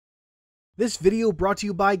This video brought to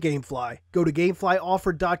you by Gamefly. Go to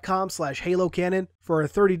gameflyoffer.com/HaloCanon for a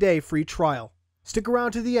 30-day free trial. Stick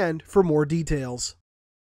around to the end for more details.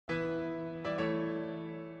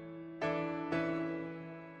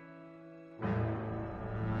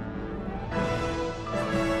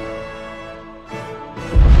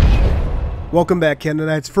 Welcome back,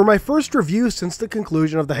 Canonites, for my first review since the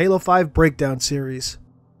conclusion of the Halo 5 Breakdown series.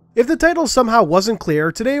 If the title somehow wasn't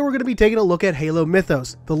clear, today we're going to be taking a look at Halo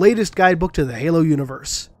Mythos, the latest guidebook to the Halo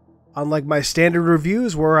universe. Unlike my standard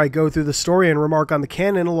reviews where I go through the story and remark on the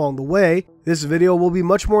canon along the way, this video will be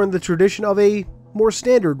much more in the tradition of a more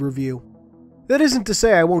standard review. That isn't to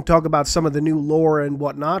say I won't talk about some of the new lore and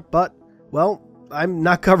whatnot, but, well, I'm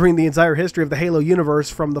not covering the entire history of the Halo universe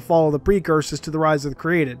from the fall of the Precursors to the rise of the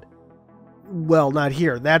Created. Well, not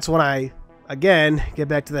here. That's when I, again, get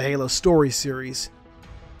back to the Halo story series.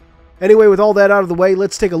 Anyway, with all that out of the way,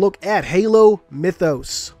 let's take a look at Halo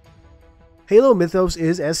Mythos. Halo Mythos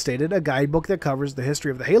is, as stated, a guidebook that covers the history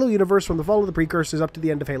of the Halo universe from the fall of the Precursors up to the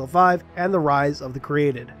end of Halo 5 and the rise of the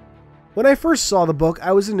Created. When I first saw the book,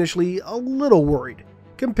 I was initially a little worried.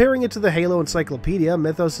 Comparing it to the Halo Encyclopedia,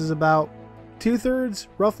 Mythos is about 2/3,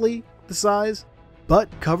 roughly, the size, but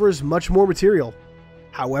covers much more material.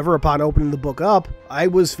 However, upon opening the book up, I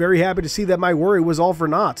was very happy to see that my worry was all for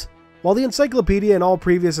naught. While the encyclopedia and all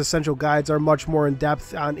previous essential guides are much more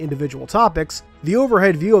in-depth on individual topics, the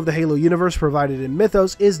overhead view of the Halo universe provided in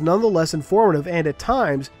Mythos is nonetheless informative and, at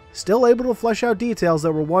times, still able to flesh out details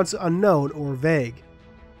that were once unknown or vague.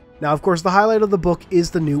 Now, of course, the highlight of the book is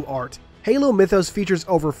the new art. Halo Mythos features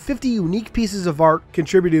over 50 unique pieces of art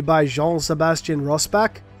contributed by Jean-Sébastien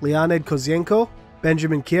Rosbach, Leonid Kozienko,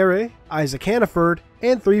 Benjamin Kere, Isaac Hannaford,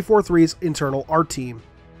 and 343's internal art team.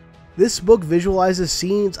 This book visualizes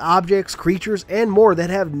scenes, objects, creatures, and more that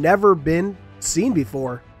have never been seen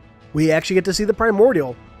before. We actually get to see the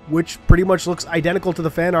Primordial, which pretty much looks identical to the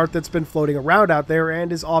fan art that's been floating around out there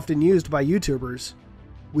and is often used by YouTubers.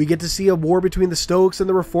 We get to see a war between the Stoics and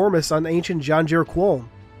the Reformists on ancient Janjir Quon.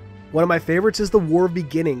 One of my favorites is the War of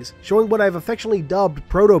Beginnings, showing what I've affectionately dubbed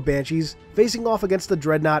Proto-Banshees facing off against the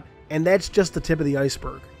Dreadnought, and that's just the tip of the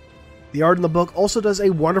iceberg. The art in the book also does a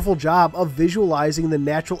wonderful job of visualizing the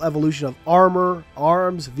natural evolution of armor,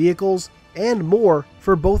 arms, vehicles, and more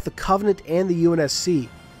for both the Covenant and the UNSC.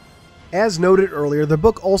 As noted earlier, the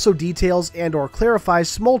book also details and/or clarifies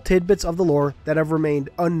small tidbits of the lore that have remained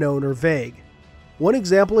unknown or vague. One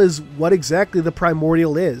example is what exactly the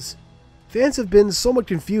Primordial is. Fans have been somewhat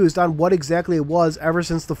confused on what exactly it was ever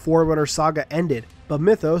since the Forerunner saga ended, but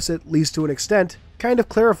Mythos, at least to an extent, kind of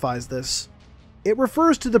clarifies this. It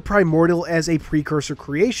refers to the Primordial as a precursor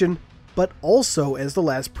creation, but also as the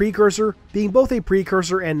last precursor, being both a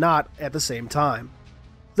precursor and not at the same time.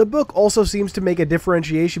 The book also seems to make a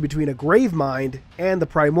differentiation between a Gravemind and the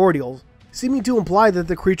Primordial, seeming to imply that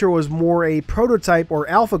the creature was more a prototype or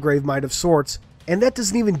alpha Gravemind of sorts, and that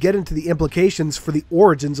doesn't even get into the implications for the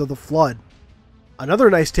origins of the Flood. Another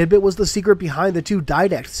nice tidbit was the secret behind the two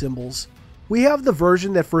Didact symbols. We have the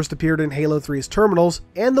version that first appeared in Halo 3's terminals,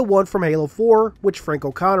 and the one from Halo 4, which Frank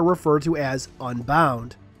O'Connor referred to as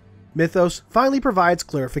Unbound. Mythos finally provides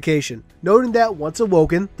clarification, noting that once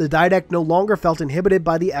awoken, the Didact no longer felt inhibited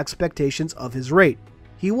by the expectations of his rate.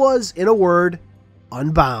 He was, in a word,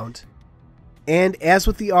 unbound. And as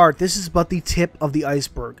with the art, this is but the tip of the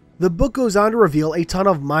iceberg. The book goes on to reveal a ton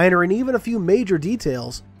of minor and even a few major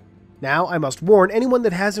details. Now, I must warn anyone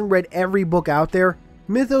that hasn't read every book out there,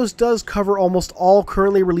 Mythos does cover almost all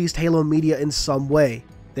currently released Halo media in some way.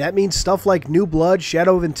 That means stuff like New Blood,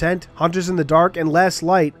 Shadow of Intent, Hunters in the Dark, and Last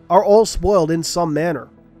Light are all spoiled in some manner.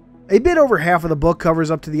 A bit over half of the book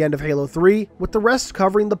covers up to the end of Halo 3, with the rest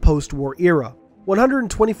covering the post-war era.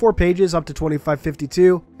 124 pages up to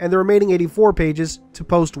 2552, and the remaining 84 pages to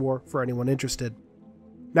post-war for anyone interested.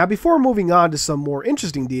 Now, before moving on to some more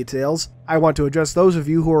interesting details, I want to address those of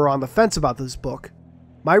you who are on the fence about this book.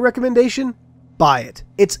 My recommendation? Buy it.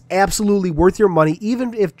 It's absolutely worth your money,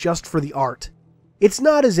 even if just for the art. It's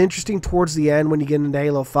not as interesting towards the end when you get into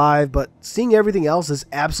Halo 5, but seeing everything else is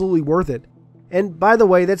absolutely worth it. And by the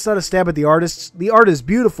way, that's not a stab at the artists. The art is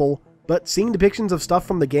beautiful, but seeing depictions of stuff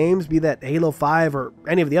from the games, be that Halo 5 or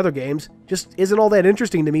any of the other games, just isn't all that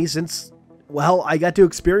interesting to me since, well, I got to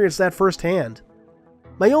experience that firsthand.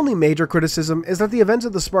 My only major criticism is that the events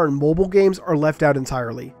of the Spartan mobile games are left out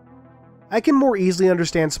entirely. I can more easily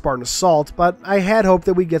understand Spartan Assault, but I had hoped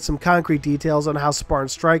that we'd get some concrete details on how Spartan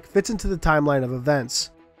Strike fits into the timeline of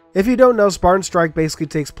events. If you don't know, Spartan Strike basically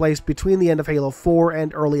takes place between the end of Halo 4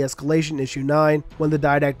 and Early Escalation Issue 9, when the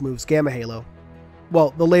Didact moves Gamma Halo.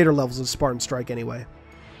 Well, the later levels of Spartan Strike anyway.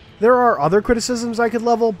 There are other criticisms I could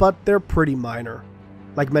level, but they're pretty minor.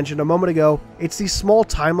 Like mentioned a moment ago, it's these small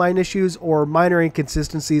timeline issues or minor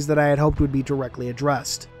inconsistencies that I had hoped would be directly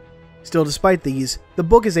addressed. Still, despite these, the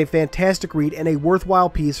book is a fantastic read and a worthwhile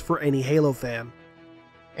piece for any Halo fan.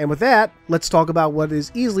 And with that, let's talk about what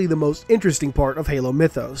is easily the most interesting part of Halo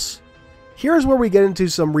Mythos. Here's where we get into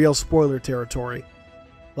some real spoiler territory.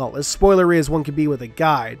 Well, as spoilery as one can be with a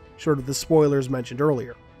guide, short of the spoilers mentioned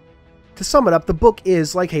earlier. To sum it up, the book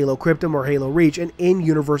is, like Halo Cryptum or Halo Reach, an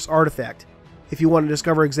in-universe artifact. If you want to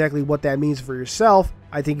discover exactly what that means for yourself,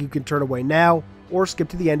 I think you can turn away now, or skip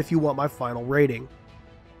to the end if you want my final rating.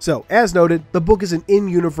 So, as noted, the book is an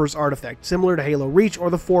in-universe artifact, similar to Halo Reach or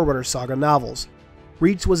the Forerunner Saga novels.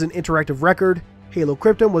 Reach was an interactive record, Halo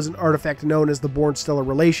Cryptum was an artifact known as the Born Stellar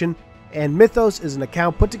Relation, and Mythos is an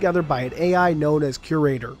account put together by an AI known as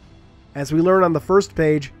Curator. As we learn on the first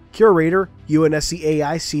page, Curator, UNSC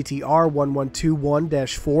AI CTR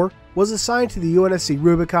 1121-4, was assigned to the UNSC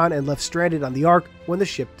Rubicon and left stranded on the Ark when the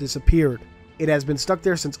ship disappeared. It has been stuck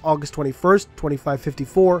there since August 21st,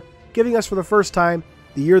 2554, giving us for the first time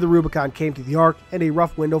the year the Rubicon came to the Ark and a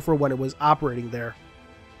rough window for when it was operating there.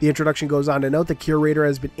 The introduction goes on to note that Curator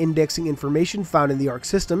has been indexing information found in the Ark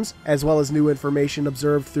systems, as well as new information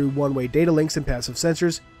observed through one-way data links and passive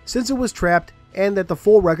sensors, since it was trapped, and that the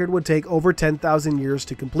full record would take over 10,000 years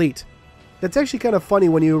to complete. That's actually kind of funny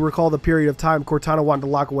when you recall the period of time Cortana wanted to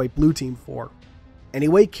lock away Blue Team for.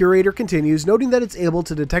 Anyway, Curator continues, noting that it's able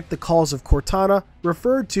to detect the calls of Cortana,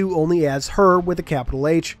 referred to only as her with a capital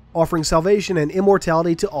H, offering salvation and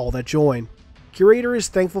immortality to all that join. Curator is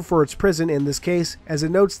thankful for its prison in this case, as it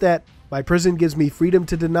notes that, "My prison gives me freedom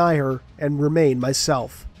to deny her and remain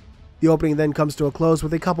myself." The opening then comes to a close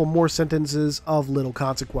with a couple more sentences of little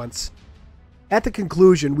consequence. At the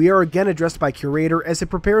conclusion, we are again addressed by Curator as it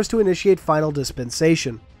prepares to initiate final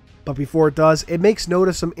dispensation. But before it does, it makes note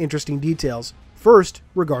of some interesting details. First,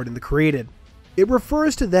 regarding the created. It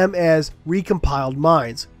refers to them as recompiled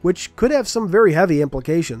minds, which could have some very heavy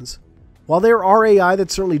implications. While there are AI that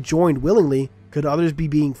certainly joined willingly, could others be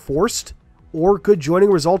being forced? Or could joining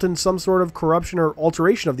result in some sort of corruption or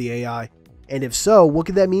alteration of the AI? And if so, what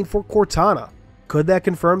could that mean for Cortana? Could that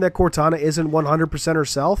confirm that Cortana isn't 100%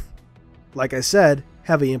 herself? Like I said,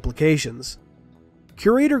 heavy implications.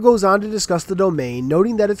 Curator goes on to discuss the domain,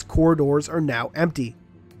 noting that its corridors are now empty.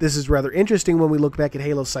 This is rather interesting when we look back at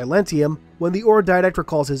Halo Silentium, when the Ordidact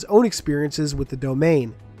recalls his own experiences with the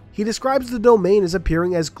domain. He describes the domain as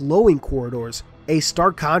appearing as glowing corridors, a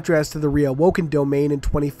stark contrast to the reawoken domain in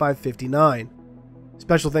 2559.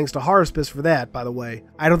 Special thanks to Haruspis for that, by the way.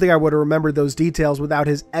 I don't think I would have remembered those details without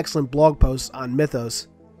his excellent blog posts on Mythos.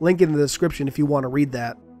 Link in the description if you want to read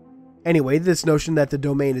that. Anyway, this notion that the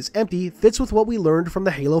domain is empty fits with what we learned from the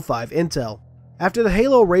Halo 5 intel. After the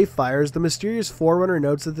Halo array fires, the mysterious Forerunner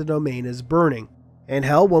notes that the domain is burning. And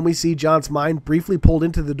hell, when we see John's mind briefly pulled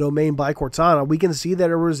into the domain by Cortana, we can see that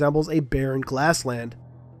it resembles a barren glassland.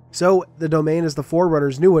 So, the domain as the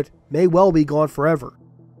Forerunners knew it may well be gone forever.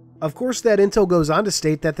 Of course, that intel goes on to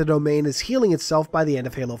state that the domain is healing itself by the end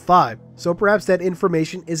of Halo 5, so perhaps that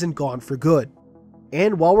information isn't gone for good.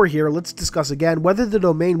 And while we're here, let's discuss again whether the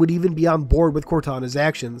domain would even be on board with Cortana's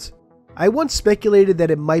actions. I once speculated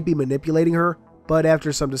that it might be manipulating her, but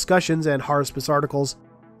after some discussions and Haruspis articles,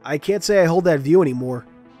 I can't say I hold that view anymore.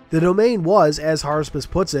 The domain was, as Haruspis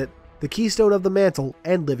puts it, the keystone of the mantle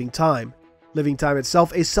and living time. Living time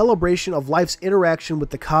itself a celebration of life's interaction with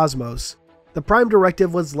the cosmos. The prime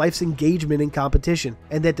directive was life's engagement in competition,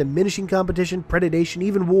 and that diminishing competition, predation,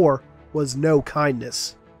 even war, was no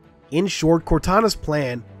kindness. In short, Cortana's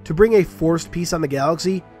plan to bring a forced peace on the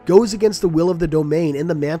galaxy goes against the will of the domain and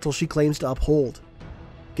the mantle she claims to uphold.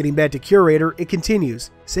 Getting back to Curator, it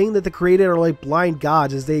continues, saying that the created are like blind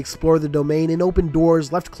gods as they explore the domain and open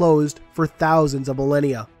doors left closed for thousands of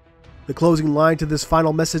millennia. The closing line to this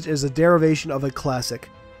final message is a derivation of a classic.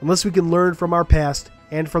 Unless we can learn from our past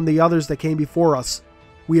and from the others that came before us,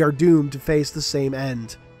 we are doomed to face the same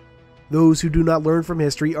end. Those who do not learn from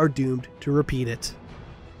history are doomed to repeat it.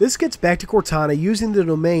 This gets back to Cortana using the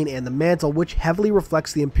domain and the mantle, which heavily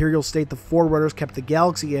reflects the imperial state the Forerunners kept the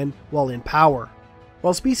galaxy in while in power.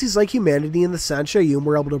 While species like humanity and the Sanshayum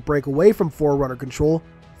were able to break away from Forerunner control,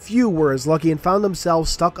 few were as lucky and found themselves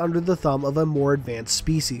stuck under the thumb of a more advanced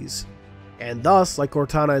species. And thus, like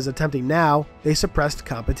Cortana is attempting now, they suppressed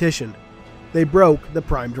competition. They broke the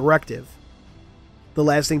Prime Directive. The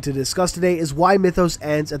last thing to discuss today is why Mythos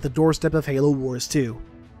ends at the doorstep of Halo Wars 2.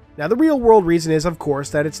 Now, the real world reason is, of course,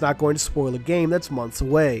 that it's not going to spoil a game that's months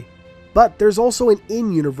away. But there's also an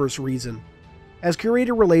in-universe reason. As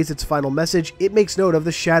Curator relays its final message, it makes note of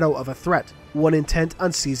the shadow of a threat, one intent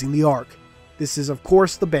on seizing the Ark. This is, of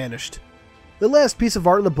course, the Banished. The last piece of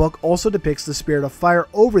art in the book also depicts the Spirit of Fire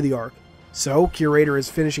over the Ark, so Curator is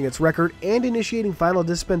finishing its record and initiating final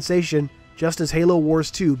dispensation just as Halo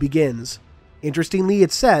Wars 2 begins. Interestingly,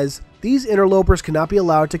 it says, "These interlopers cannot be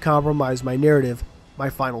allowed to compromise my narrative,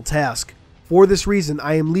 my final task. For this reason,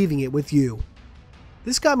 I am leaving it with you."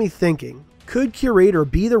 This got me thinking, could Curator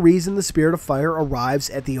be the reason the Spirit of Fire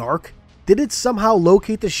arrives at the Ark? Did it somehow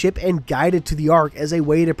locate the ship and guide it to the Ark as a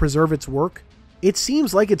way to preserve its work? It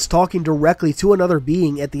seems like it's talking directly to another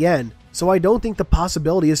being at the end, so I don't think the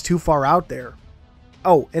possibility is too far out there.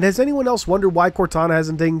 Oh, and has anyone else wondered why Cortana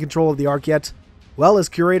hasn't taken control of the Ark yet? Well, as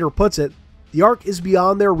Curator puts it, the Ark is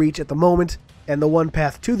beyond their reach at the moment, and the one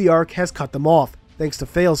path to the Ark has cut them off, thanks to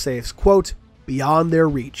failsafes, quote, beyond their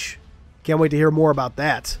reach. Can't wait to hear more about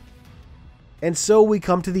that. And so we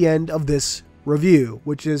come to the end of this review,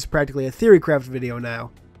 which is practically a Theorycraft video now.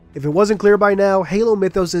 If it wasn't clear by now, Halo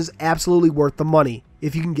Mythos is absolutely worth the money,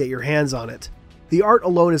 if you can get your hands on it. The art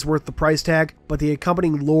alone is worth the price tag, but the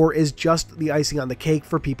accompanying lore is just the icing on the cake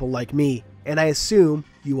for people like me, and I assume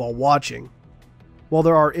you all watching. While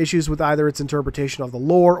there are issues with either its interpretation of the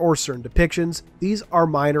lore or certain depictions, these are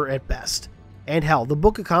minor at best. And hell, the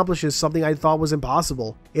book accomplishes something I thought was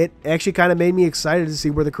impossible. It actually kind of made me excited to see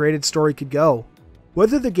where the created story could go.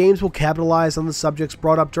 Whether the games will capitalize on the subjects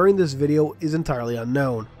brought up during this video is entirely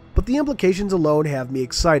unknown, but the implications alone have me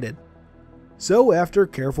excited. So after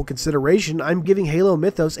careful consideration, I'm giving Halo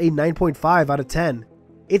Mythos a 9.5 out of 10.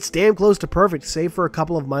 It's damn close to perfect, save for a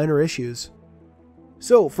couple of minor issues.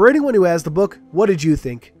 So for anyone who has the book, what did you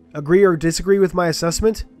think? Agree or disagree with my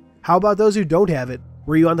assessment? How about those who don't have it?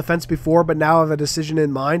 Were you on the fence before but now have a decision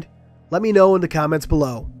in mind? Let me know in the comments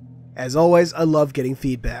below. As always, I love getting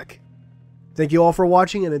feedback. Thank you all for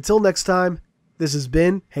watching, and until next time, this has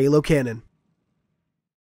been Halo Canon.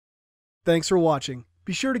 Thanks for watching.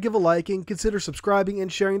 Be sure to give a like and consider subscribing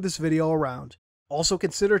and sharing this video around. Also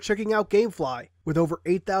consider checking out Gamefly. With over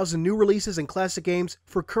 8,000 new releases and classic games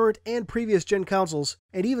for current and previous gen consoles,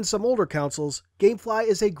 and even some older consoles, Gamefly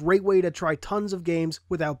is a great way to try tons of games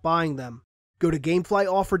without buying them. Go to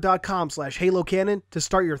gameflyoffer.com/HaloCanon to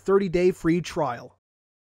start your 30-day free trial.